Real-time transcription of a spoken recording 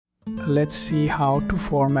Let's see how to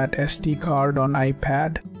format SD card on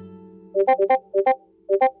iPad.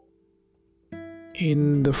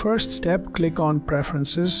 In the first step, click on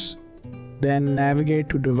Preferences, then navigate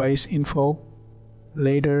to Device Info.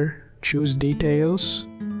 Later, choose Details.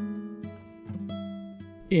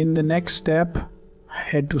 In the next step,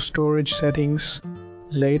 head to Storage Settings.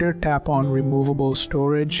 Later, tap on Removable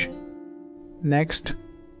Storage. Next,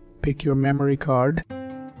 pick your memory card.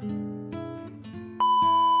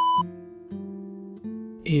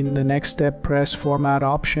 In the next step, press Format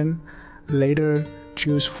option. Later,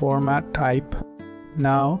 choose Format Type.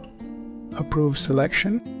 Now, approve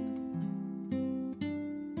selection.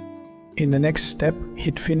 In the next step,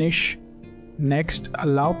 hit Finish. Next,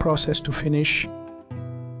 allow process to finish.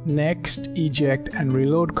 Next, eject and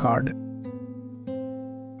reload card.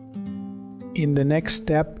 In the next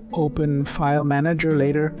step, open File Manager.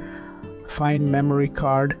 Later, find memory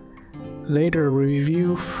card. Later,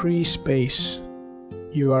 review free space.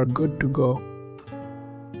 You are good to go.